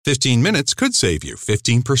15 minutes could save you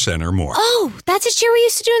 15% or more. Oh, that's a cheer we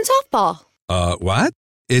used to do in softball. What?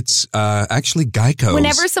 It's actually Geico's.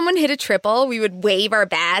 Whenever someone hit a triple, we would wave our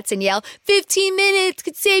bats and yell, 15 minutes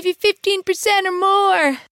could save you 15% or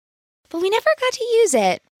more. But we never got to use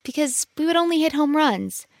it because we would only hit home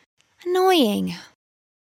runs. Annoying.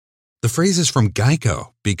 The phrase is from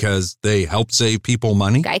Geico because they help save people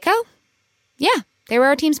money. Geico? Yeah, they were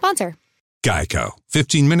our team sponsor. Geico.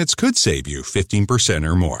 15 minutes could save you 15%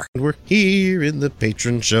 or more. We're here in the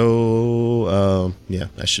patron show. Yeah,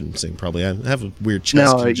 I shouldn't sing probably. I have a weird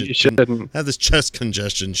chest congestion. You shouldn't. I have this chest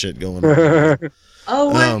congestion shit going on.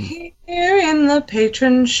 We're here in the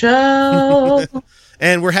patron show.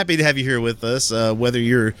 And we're happy to have you here with us, whether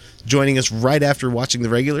you're joining us right after watching the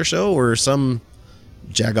regular show or some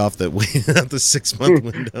jagoff that waited out the 6-month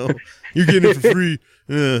window. You're getting it for free.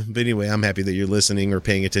 But anyway, I'm happy that you're listening or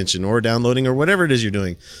paying attention or downloading or whatever it is you're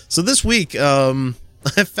doing. So this week, I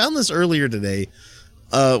found this earlier today.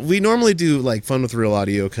 We normally do like fun with real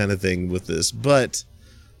audio kind of thing with this, but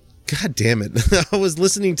god damn it. I was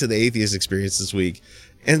listening to the Atheist Experience this week,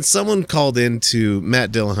 and someone called in to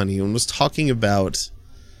Matt Dillahunty and was talking about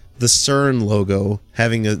the CERN logo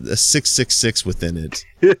having a 666 within it.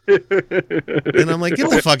 And I'm like, get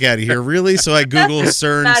the fuck out of here, really? So I Googled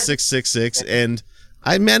CERN 666, and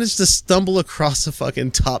I managed to stumble across a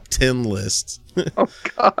fucking top 10 list. Oh,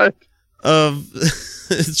 God.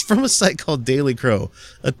 It's from a site called Daily Crow.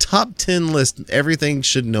 A top 10 list, everything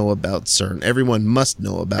should know about CERN. Everyone must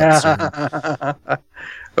know about CERN.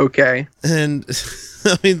 Okay. And,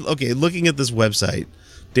 I mean, okay, looking at this website,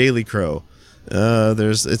 Daily Crow,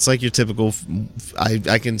 it's like your typical,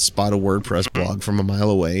 I can spot a WordPress blog from a mile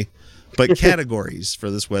away, but categories for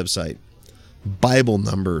this website: Bible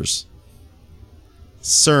numbers,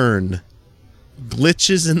 CERN,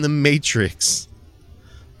 glitches in the Matrix,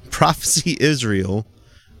 Prophecy Israel,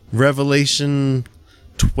 Revelation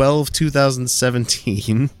 12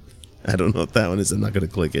 2017. I don't know what that one is. I'm not going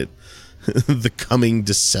to click it. The Coming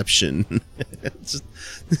Deception.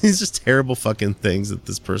 These just terrible fucking things that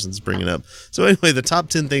this person's bringing up. So anyway, the top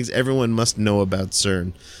 10 things everyone must know about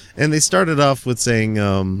CERN. And they started off with saying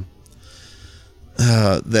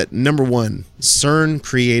that number 1, CERN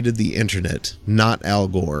created the internet, not Al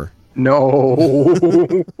Gore. No.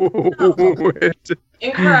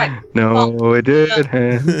 Incorrect. No, it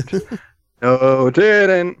didn't. No, it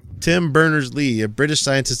didn't. Tim Berners-Lee, a British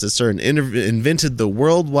scientist at CERN, invented the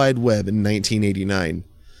World Wide Web in 1989.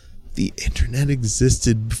 The internet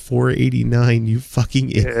existed before 89, you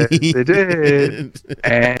fucking idiot. Yes, it did.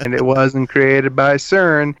 And it wasn't created by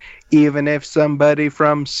CERN, even if somebody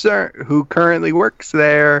from CERN who currently works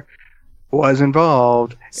there was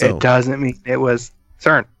involved. So, it doesn't mean it was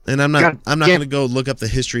CERN. And I'm not going to go look up the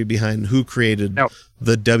history behind who created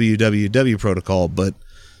the WWW protocol, but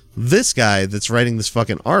this guy that's writing this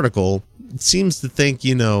fucking article seems to think,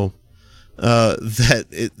 that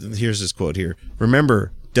here's his quote here.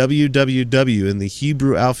 Remember, WWW in the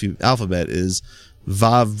Hebrew alphabet is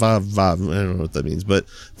Vav, Vav, Vav. I don't know what that means, but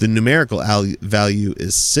the numerical value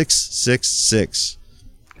is 666.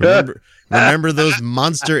 Remember those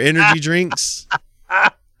Monster Energy drinks?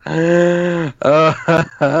 Yeah.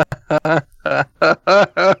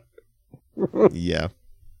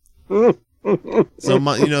 So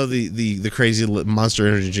the crazy Monster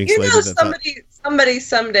Energy drinks. Somebody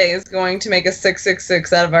someday is going to make a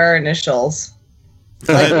 666 out of our initials.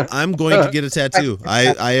 I'm going to get a tattoo.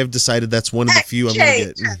 I have decided that's one of the few I'm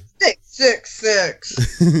going to get.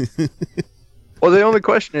 666. Well, the only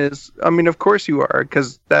question is, I mean, of course you are,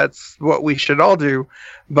 because that's what we should all do.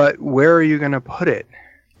 But where are you going to put it?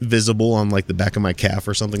 Visible on like the back of my calf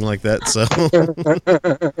or something like that. So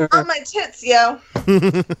on my tits, yo.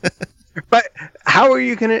 But how are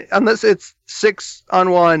you gonna, unless it's 6 on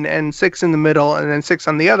one and 6 in the middle and then 6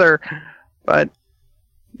 on the other? But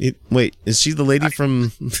wait, is she the lady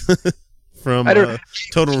from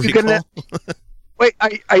Total Recall? Wait,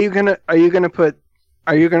 are you gonna put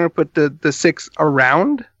the 6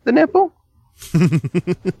 around the nipple?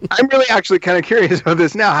 I'm really actually kind of curious about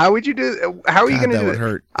this now. How would you do? How are you going to do it? That would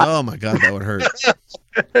hurt. Oh my god, that would hurt.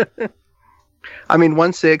 I mean,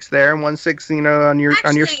 1 6 there and 1 6, on your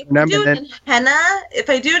number. If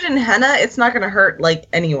I do it in henna, it's not going to hurt like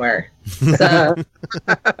anywhere. So.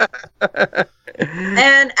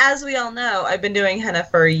 And as we all know, I've been doing henna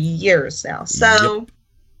for years now. So,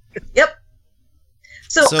 yep.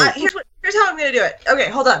 So here's how I'm going to do it.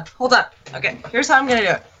 Okay, hold on. Okay, here's how I'm going to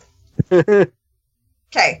do it.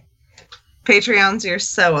 Okay. Patreons, you're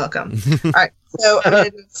so welcome. All right. So I'm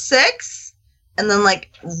going to do 6, and then like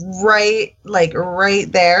right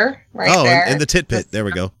there, there. In the tit pit. There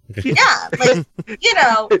we go. Okay. Yeah, like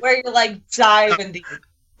where you're like diving deep.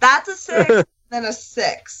 That's a 6, then a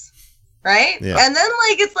 6, right? Yeah. And then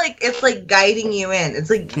it's like guiding you in. It's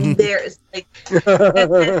like there's like,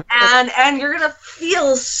 and you're gonna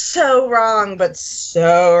feel so wrong, but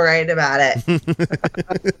so right about it.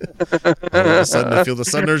 All of a sudden, I feel the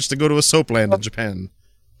sudden urge to go to a soap land in Japan.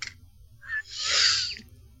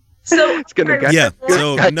 So it's gonna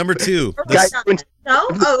So number 2. No?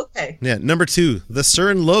 Oh, okay. Yeah, number 2. The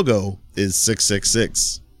CERN logo is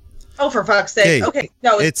 666. Oh, for fuck's sake. Okay.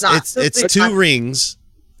 No, it's not. It's 2 rings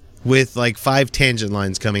with like 5 tangent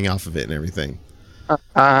lines coming off of it and everything.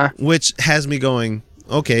 Which has me going,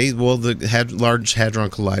 okay, well, the Large Hadron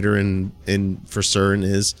Collider in for CERN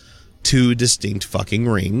is 2 distinct fucking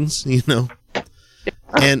rings,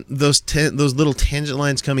 And those little tangent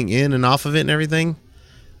lines coming in and off of it and everything,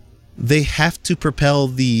 they have to propel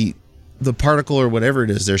the particle or whatever it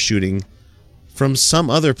is they're shooting from some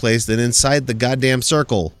other place than inside the goddamn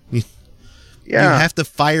circle. You have to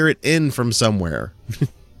fire it in from somewhere.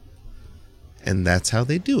 And that's how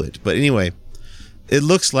they do it. But anyway, it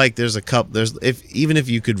looks like there's a cup. Even if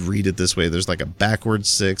you could read it this way, there's like a backwards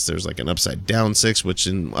 6. There's like an upside down 6, which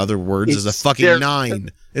in other words is a fucking 9.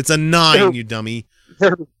 It's a 9, you dummy.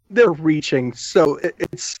 They're reaching. So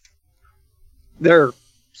it's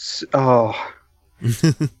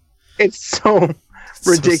so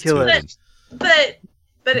ridiculous. But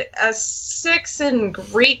a 6 in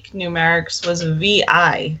Greek numerics was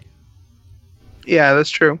VI. Yeah, that's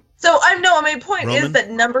true. So my point Roman is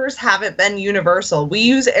that numbers haven't been universal. We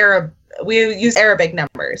use Arabic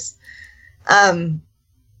numbers.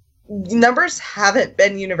 Numbers haven't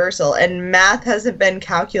been universal, and math hasn't been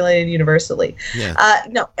calculated universally. Yeah.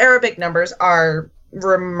 No, Arabic numbers are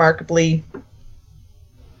remarkably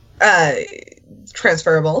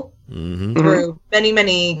transferable through many,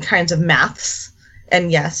 many kinds of maths.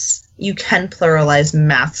 And yes, you can pluralize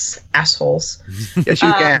maths, assholes. Yes,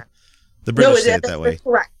 you can. The British say it that way.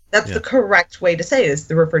 Correct. That's the correct way to say it, is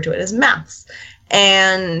to refer to it as maths.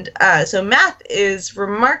 And so math is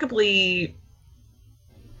remarkably...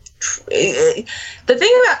 The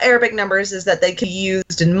thing about Arabic numbers is that they can be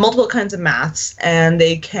used in multiple kinds of maths, and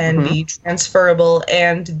they can be transferable,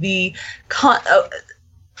 and the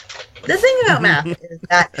thing about math is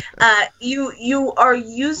that you are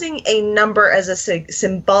using a number as a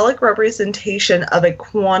symbolic representation of a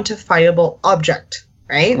quantifiable object,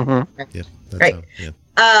 right? Yeah, right.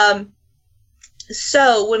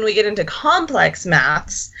 So when we get into complex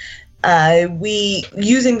maths,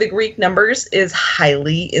 using the Greek numbers is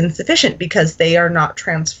highly insufficient because they are not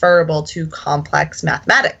transferable to complex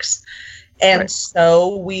mathematics. And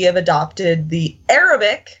so we have adopted the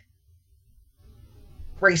Arabic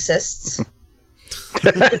racists.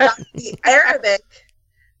 The Arabic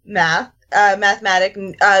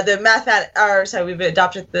we've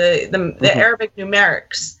adopted the Arabic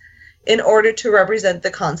numerics in order to represent the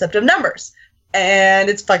concept of numbers. And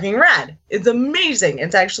it's fucking rad. It's amazing.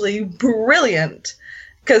 It's actually brilliant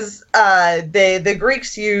because the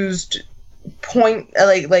Greeks used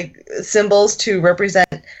like symbols to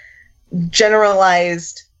represent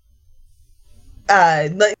generalized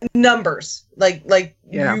like numbers. Like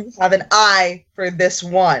you have an I for this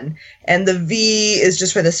 1, and the V is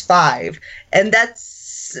just for this 5, and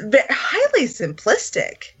that's highly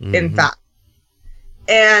simplistic, in fact.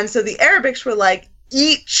 And so the Arabics were like,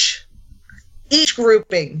 each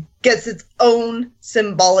grouping gets its own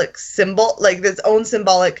symbolic symbol, like its own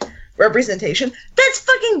symbolic representation. That's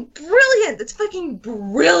fucking brilliant. That's fucking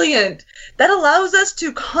brilliant. That allows us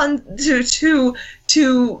to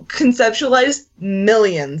conceptualize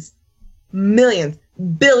millions,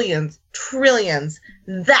 billions, trillions.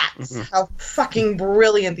 That's how fucking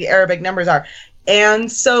brilliant the Arabic numbers are.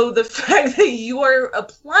 And so the fact that you are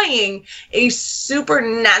applying a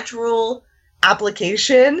supernatural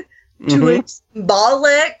application to a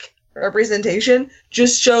symbolic representation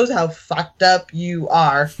just shows how fucked up you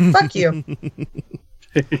are. Fuck you.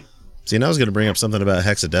 See, and I was going to bring up something about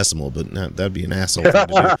hexadecimal, but that'd be an asshole thing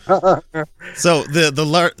to do. So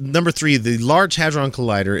number 3, the Large Hadron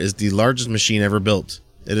Collider is the largest machine ever built.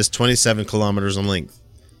 It is 27 kilometers in length.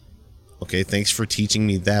 Okay, thanks for teaching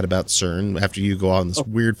me that about CERN after you go on this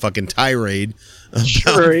weird fucking tirade about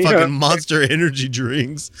fucking Monster energy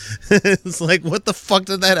drinks. It's like, what the fuck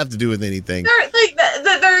did that have to do with anything?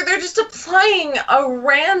 They're just applying a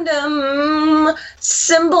random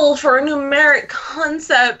symbol for a numeric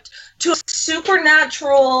concept to a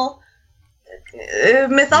supernatural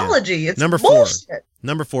mythology. It's Number bullshit.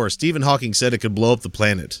 Number 4, Stephen Hawking said it could blow up the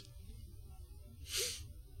planet.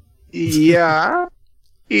 Yeah,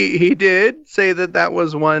 he did say that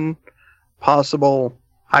was one possible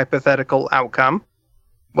hypothetical outcome.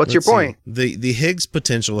 What's your point? The Higgs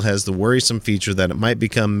potential has the worrisome feature that it might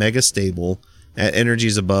become mega stable at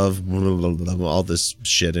energies above all this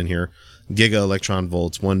shit in here. Giga electron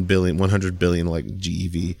volts, 100 billion like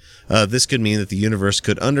GeV. This could mean that the universe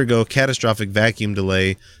could undergo catastrophic vacuum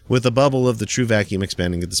delay with a bubble of the true vacuum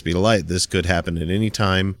expanding at the speed of light. This could happen at any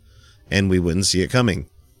time, and we wouldn't see it coming.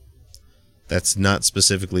 That's not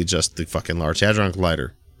specifically just the fucking Large Hadron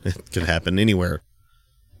Collider. It could happen anywhere.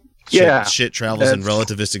 Shit travels in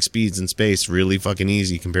relativistic speeds in space really fucking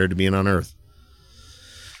easy compared to being on Earth.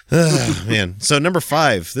 Man. So number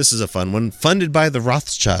 5, this is a fun one. Funded by the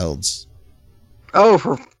Rothschilds. Oh,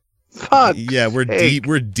 for fuck! Yeah, we're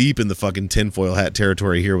deep in the fucking tinfoil hat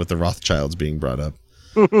territory here with the Rothschilds being brought up.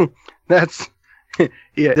 That's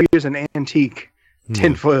here's an antique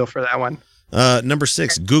tinfoil for that one. Number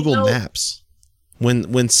 6, Google Maps.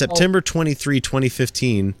 When September 23,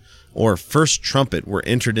 2015, or First Trumpet were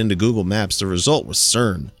entered into Google Maps, the result was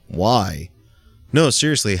CERN. Why? No,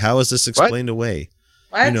 seriously, how is this explained away?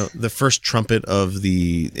 What? You know, the first trumpet of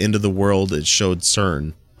the end of the world, it showed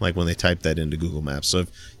CERN. Like when they typed that into Google Maps. So if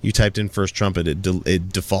you typed in First Trumpet, it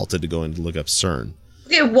defaulted to going to look up CERN.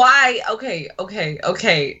 Okay, why?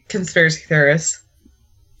 Okay. Conspiracy theorists.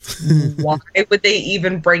 Why would they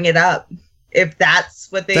even bring it up? If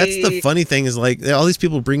that's what they... That's the funny thing is, like, all these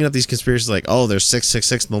people bringing up these conspiracies like, oh, there's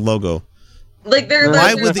 666 in the logo. Like,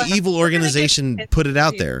 why would the evil organization put it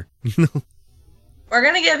out there? We're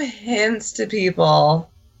going to give hints to people.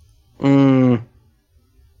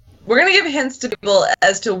 We're going to give hints to people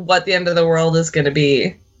as to what the end of the world is going to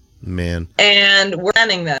be. Man. And we're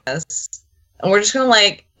ending this. And we're just going to,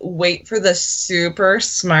 like, wait for the super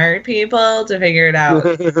smart people to figure it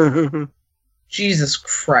out. Jesus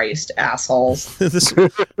Christ, assholes. And by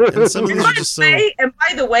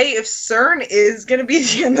the way, if CERN is going to be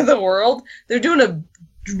the end of the world, they're doing a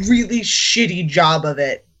really shitty job of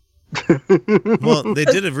it. Well, they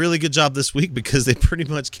did a really good job this week because they pretty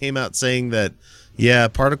much came out saying that, yeah,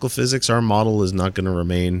 particle physics, our model is not going to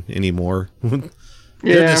remain anymore.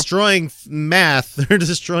 They're destroying math. They're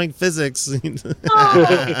destroying physics.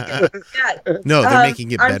 Oh, no, they're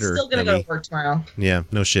making it better. I'm still going to go to work tomorrow. Yeah,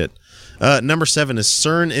 no shit. Number 7 is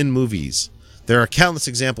CERN in movies. There are countless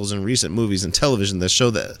examples in recent movies and television that show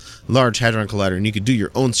the Large Hadron Collider, and you could do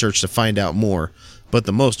your own search to find out more. But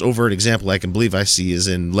the most overt example I can believe I see is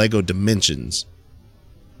in Lego Dimensions.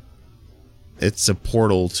 It's a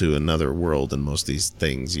portal to another world in most of these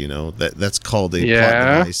things, you know. That's called a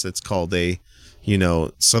plot device. That's called a, you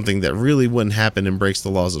know, something that really wouldn't happen and breaks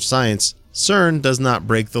the laws of science. CERN does not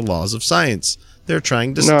break the laws of science. They're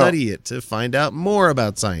trying to study it to find out more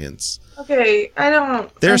about science. Okay, I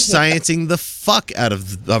don't... They're sciencing the fuck out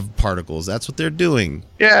of particles. That's what they're doing.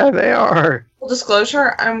 Yeah, they are. Full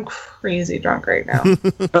disclosure, I'm crazy drunk right now.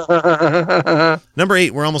 Number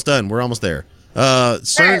 8, we're almost done. We're almost there.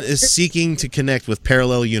 CERN is seeking to connect with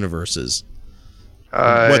parallel universes.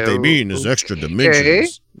 What they mean is extra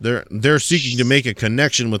dimensions. They're seeking to make a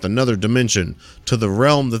connection with another dimension to the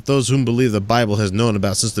realm that those whom believe the Bible has known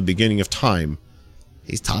about since the beginning of time.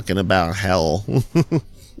 He's talking about hell.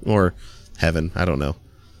 Or heaven. I don't know.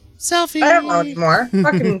 Selfie. I don't know anymore.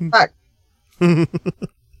 Fucking fuck.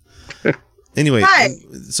 Anyway,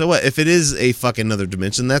 so what? If it is a fucking another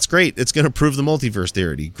dimension, that's great. It's going to prove the multiverse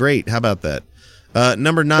theory. Great. How about that?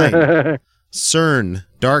 Number 9. CERN,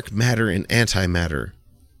 dark matter and antimatter.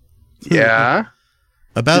 Yeah.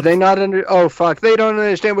 About do they not oh fuck, they don't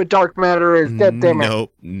understand what dark matter is. God damn it.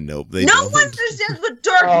 Nope. No one understands what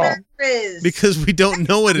dark matter is. Because we don't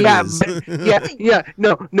know what it is.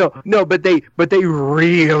 No, but they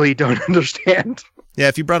really don't understand. Yeah,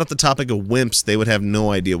 if you brought up the topic of wimps, they would have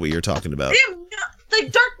no idea what you're talking about.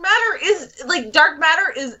 Dark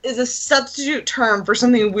matter is a substitute term for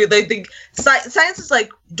something weird. Like science is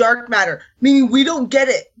like dark matter, meaning we don't get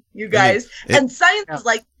it, you guys. And science is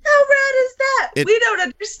like, how rad is that? We don't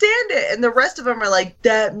understand it. And the rest of them are like,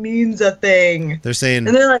 that means a thing. They're saying,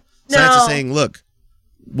 and they're like, no. Science is saying, look,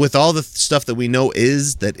 with all the stuff that we know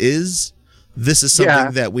is, this is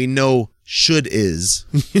something that we know should is,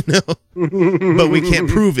 you know, but we can't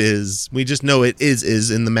prove is. We just know it is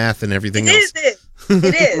in the math and everything else. It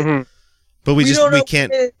is. But we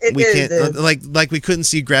can't like we couldn't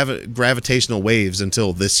see gravitational waves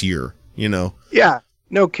until this year, you know. Yeah.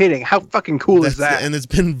 No kidding. How fucking cool is that? And it's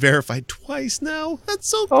been verified twice now. That's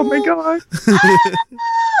so cool. Oh my god.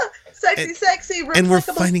 sexy, and we're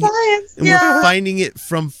replicable finding science. it, and we're finding it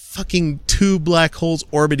from fucking two black holes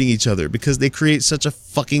orbiting each other because they create such a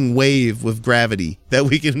fucking wave with gravity that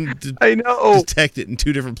we can detect it in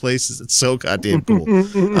two different places. It's so goddamn cool.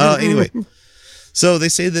 Anyway, so they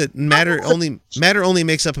say that matter only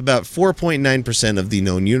makes up about 4.9% of the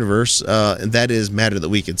known universe, and that is matter that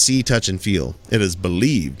we can see, touch, and feel. It is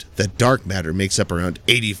believed that dark matter makes up around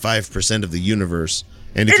 85% of the universe.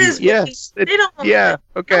 And if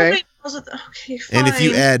okay, fine. And if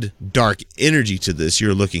you add dark energy to this,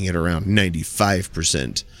 you're looking at around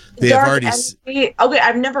 95%. Okay,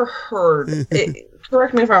 I've never heard it.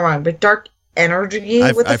 Correct me if I'm wrong, but dark energy.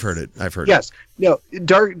 I've heard it. Yes. No.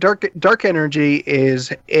 Dark energy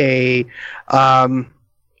is a.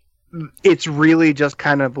 It's really just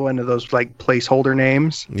kind of one of those like placeholder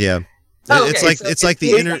names. Yeah. Oh, it's like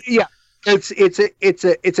the inner. Yeah.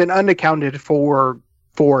 It's an unaccounted for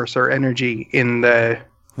force or energy in the.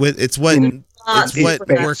 It's what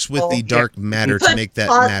works with the dark matter to make that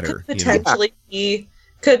matter.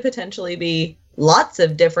 Could potentially be lots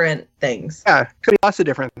of different things. Yeah, could be lots of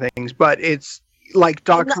different things, but it's like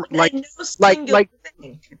dark, like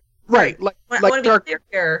dark.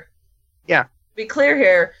 Yeah. To be clear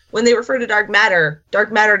here, when they refer to dark matter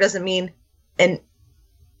doesn't mean a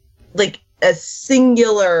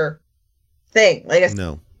singular thing.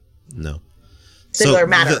 No. Singular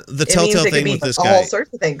matter. The telltale thing with this guy, all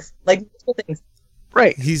sorts of things, like multiple things.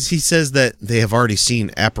 Right. He says that they have already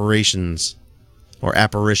seen apparitions,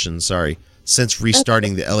 since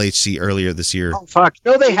restarting the LHC earlier this year. Oh fuck!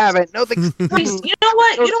 No, they haven't. No, they. You know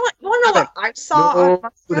what? You want to know what I saw on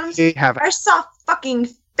mushrooms? They haven't. I saw fucking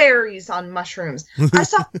fairies on mushrooms. I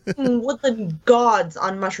saw fucking woodland gods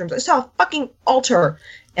on mushrooms. I saw a fucking altar.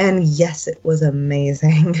 And yes, it was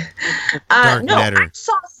amazing. Dark matter. I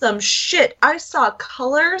saw some shit. I saw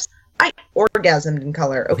colors. I orgasmed in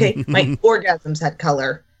color. Okay, my orgasms had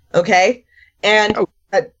color. Okay, and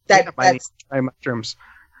that's mushrooms.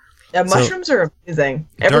 Mushrooms are amazing.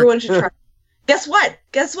 Everyone should try. Guess what?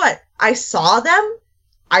 I saw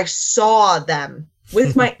them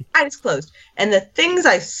with my eyes closed, and the things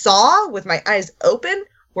I saw with my eyes open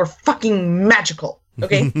were fucking magical.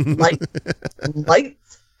 Okay, lights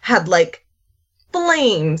had like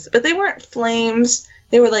flames, but they weren't flames.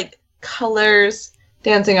 They were like colors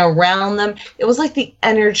dancing around them. It was like the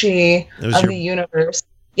energy of the universe.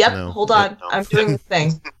 Yep, hold on. I'm doing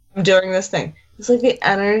this thing. It's like the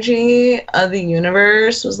energy of the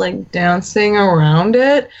universe was like dancing around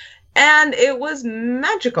it. And it was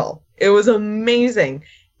magical. It was amazing.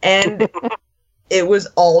 And it was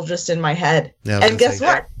all just in my head. And guess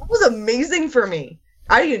what? It was amazing for me.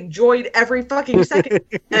 I enjoyed every fucking second.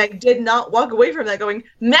 And I did not walk away from that going,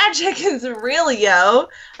 magic is real, yo.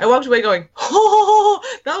 I walked away going, oh,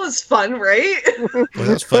 that was fun, right? Well, that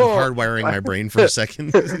was fun hardwiring my brain for a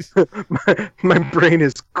second. my brain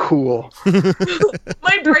is cool.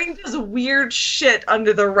 My brain does weird shit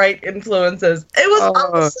under the right influences. It was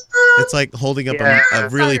awesome. It's like holding up a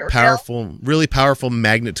really powerful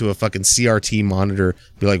magnet to a fucking CRT monitor.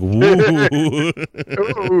 Be like, woo.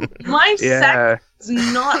 My sex is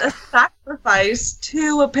not a sacrifice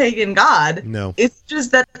to a pagan god. No. It's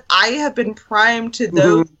just that I have been primed to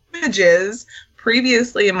those images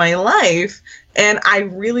previously in my life, and I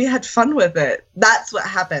really had fun with it. That's what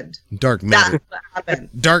happened. Dark matter. That's what happened.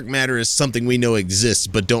 Dark matter is something we know exists,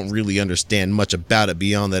 but don't really understand much about it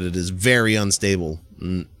beyond that it is very unstable.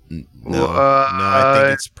 No, I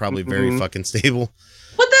think it's probably very fucking stable.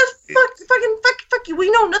 What the fuck? Fuck you. We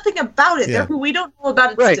know nothing about it. Therefore, we don't know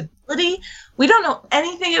about its stability. We don't know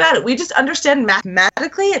anything about it. We just understand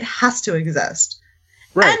mathematically it has to exist.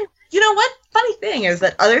 Right. And you know what? Funny thing is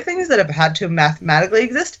that other things that have had to mathematically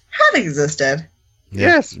exist have existed.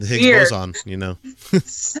 Yes. The Higgs boson, you know.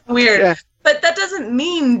 So weird. Yeah. But that doesn't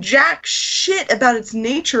mean jack shit about its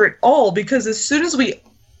nature at all, because as soon as we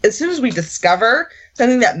discover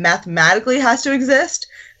something that mathematically has to exist,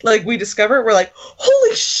 like we discover it, we're like,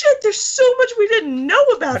 holy shit, there's so much we didn't know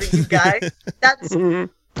about it, you guys. That's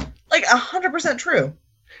like 100% true.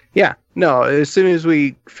 Yeah. No, as soon as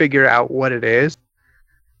we figure out what it is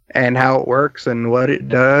and how it works and what it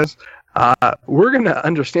does, we're going to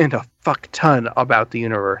understand a fuck ton about the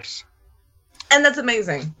universe. And that's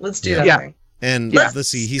amazing. Let's do that. Yeah. And let's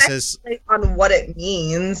see, he says on what it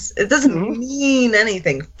means. It doesn't mean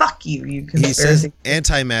anything. Fuck you, you conspiracy. He says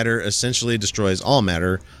antimatter essentially destroys all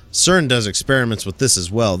matter. CERN does experiments with this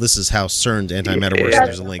as well. This is how CERN's antimatter works.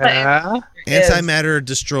 There's a link. Antimatter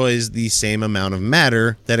destroys the same amount of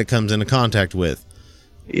matter that it comes into contact with.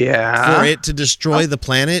 Yeah. For it to destroy the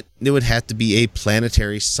planet, it would have to be a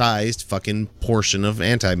planetary-sized fucking portion of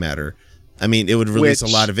antimatter. I mean, it would release a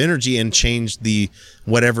lot of energy and change the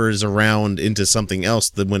whatever is around into something else.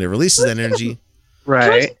 That when it releases that energy,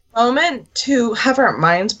 right? Moment to have our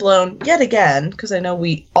minds blown yet again, because I know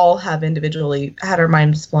we all have individually had our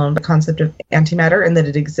minds blown by the concept of antimatter and that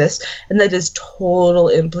it exists, and that is total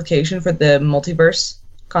implication for the multiverse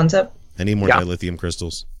concept. I need more dilithium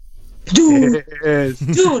crystals. Dude,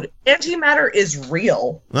 antimatter is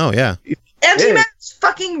real. Oh yeah, antimatter is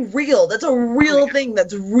fucking real. That's a real thing.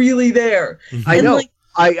 That's really there. I know.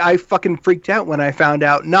 I fucking freaked out when I found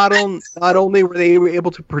out not only were they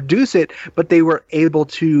able to produce it, but they were able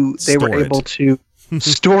to store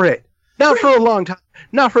it. Not for a long time,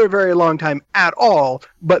 not for a very long time at all,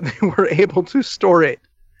 but they were able to store it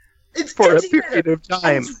for a period of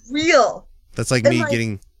time. It's real. That's like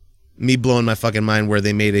me blowing my fucking mind where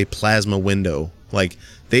they made a plasma window. Like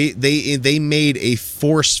they made a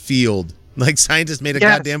force field. Like scientists made a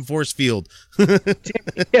goddamn force field.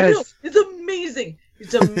 Yes. It's amazing.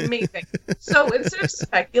 It's amazing. So instead of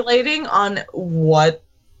speculating on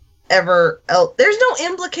whatever else, there's no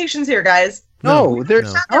implications here, guys. No,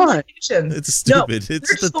 there's not. Implications. It's stupid. No,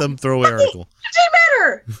 it's the thumb throwaway article.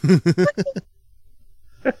 Matter.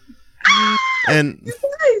 And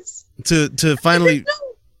to finally.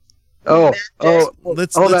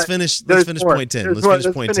 Let's finish point 10. Let's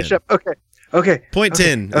finish point 10. Okay. Point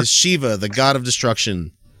 10 is Shiva, the god of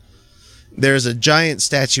destruction. There's a giant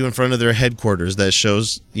statue in front of their headquarters that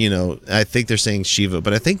shows, I think they're saying Shiva,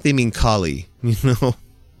 but I think they mean Kali, Shiva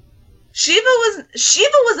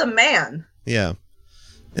was a man. Yeah.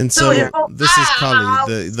 And so this is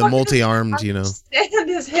Kali, the multi-armed, Understand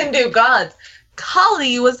his Hindu gods.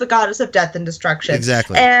 Kali was the goddess of death and destruction.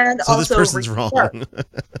 Exactly. And so also this person's wrong.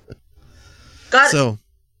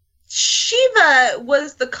 Shiva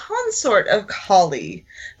was the consort of Kali,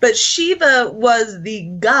 but Shiva was the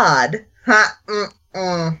god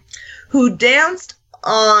who danced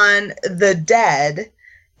on the dead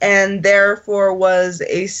and therefore was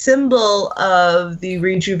a symbol of the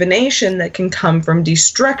rejuvenation that can come from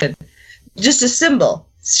destruction. Just a symbol.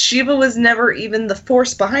 Shiva was never even the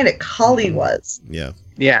force behind it. Kali was. Yeah.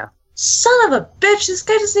 Yeah. Son of a bitch, this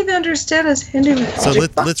guy doesn't even understand his Hindu magic. So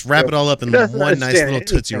let's wrap it all up in one nice little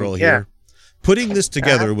Tootsie Roll here. Putting this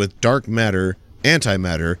together with dark matter,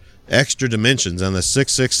 antimatter, extra dimensions, and the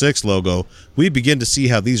 666 logo, we begin to see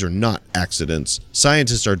how these are not accidents.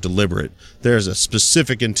 Scientists are deliberate. There is a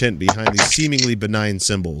specific intent behind these seemingly benign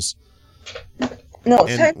symbols. No,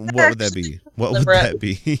 and what would that be? What would that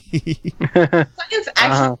be? Science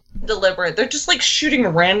actually deliberate. They're just like shooting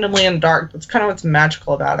randomly in dark. That's kind of what's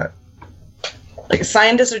magical about it. Like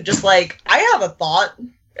scientists are just like, I have a thought,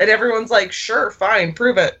 and everyone's like, sure, fine,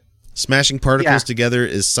 prove it. Smashing particles together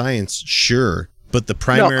is science, sure, but the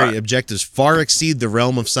primary objectives far exceed the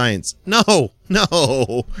realm of science. No.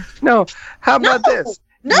 How about this?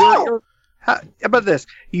 No. How about this?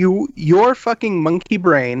 Your fucking monkey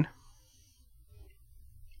brain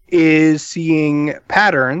is seeing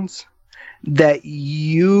patterns that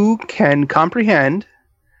you can comprehend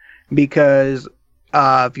because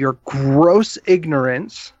of your gross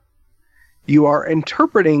ignorance. You are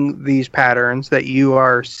interpreting these patterns that you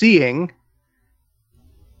are seeing,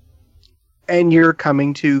 and you're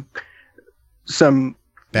coming to some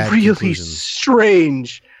really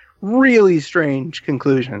strange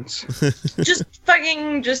conclusions.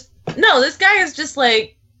 No, this guy is just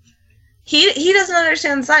like, he doesn't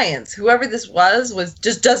understand science. Whoever this was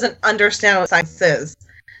just doesn't understand what science is.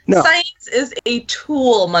 No. Science is a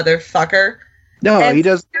tool, motherfucker. No, and he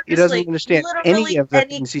doesn't understand any of the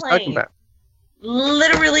things he's talking about.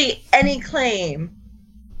 Literally any claim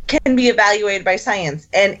can be evaluated by science,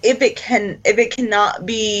 and if it cannot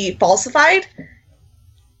be falsified,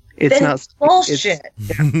 it's bullshit.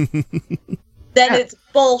 It's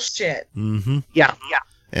bullshit. Mm-hmm. Yeah.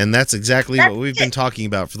 And that's exactly what we've been talking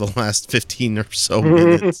about for the last 15 or so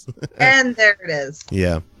minutes. And there it is.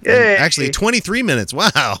 Yeah. Actually, 23 minutes.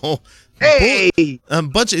 Wow. Hey! A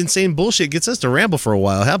bunch of insane bullshit gets us to ramble for a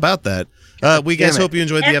while. How about that? We guys hope you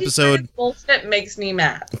enjoyed the episode. Bullshit makes me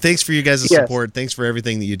mad. Thanks for you guys' support. Thanks for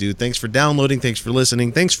everything that you do. Thanks for downloading. Thanks for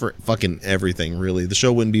listening. Thanks for fucking everything, really. The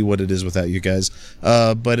show wouldn't be what it is without you guys.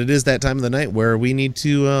 But it is that time of the night where we need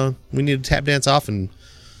to tap dance off and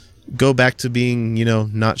go back to being,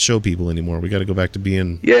 not show people anymore. We got to go back to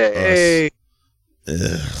being us.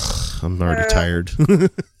 I'm already tired.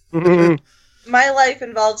 My life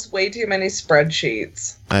involves way too many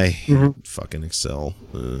spreadsheets. I hate fucking Excel.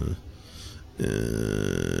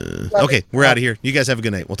 Okay, we're out of here. You guys have a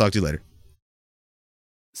good night. We'll talk to you later.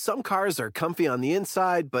 Some cars are comfy on the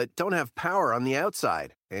inside, but don't have power on the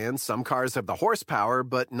outside. And some cars have the horsepower,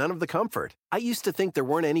 but none of the comfort. I used to think there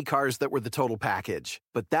weren't any cars that were the total package.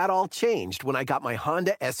 But that all changed when I got my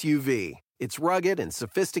Honda SUV. It's rugged and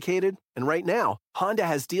sophisticated, and right now, Honda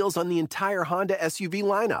has deals on the entire Honda SUV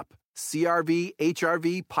lineup. CR-V,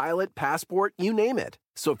 HR-V, Pilot, Passport, you name it.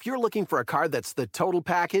 So if you're looking for a car that's the total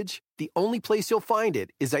package, the only place you'll find it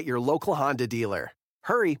is at your local Honda dealer.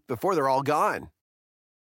 Hurry before they're all gone.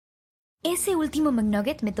 Ese último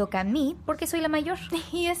McNugget me toca a mí porque soy la mayor.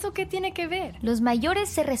 ¿Y eso qué tiene que ver? Los mayores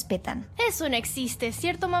se respetan. Eso no existe,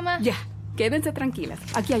 ¿cierto, mamá? Ya, quédense tranquilas.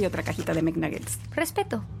 Aquí hay otra cajita de McNuggets.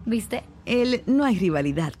 Respeto, ¿viste? No hay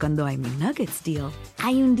rivalidad cuando hay McNuggets deal.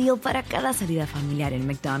 Hay un deal para cada salida familiar en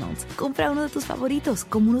McDonald's. Compra uno de tus favoritos,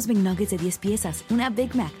 como unos McNuggets de 10 piezas, una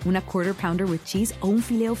Big Mac, una Quarter Pounder with Cheese o un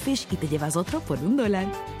Filet-O-Fish y te llevas otro por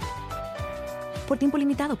 $1. Por tiempo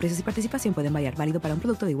limitado, precios y participación pueden variar. Válido para un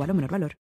producto de igual o menor valor.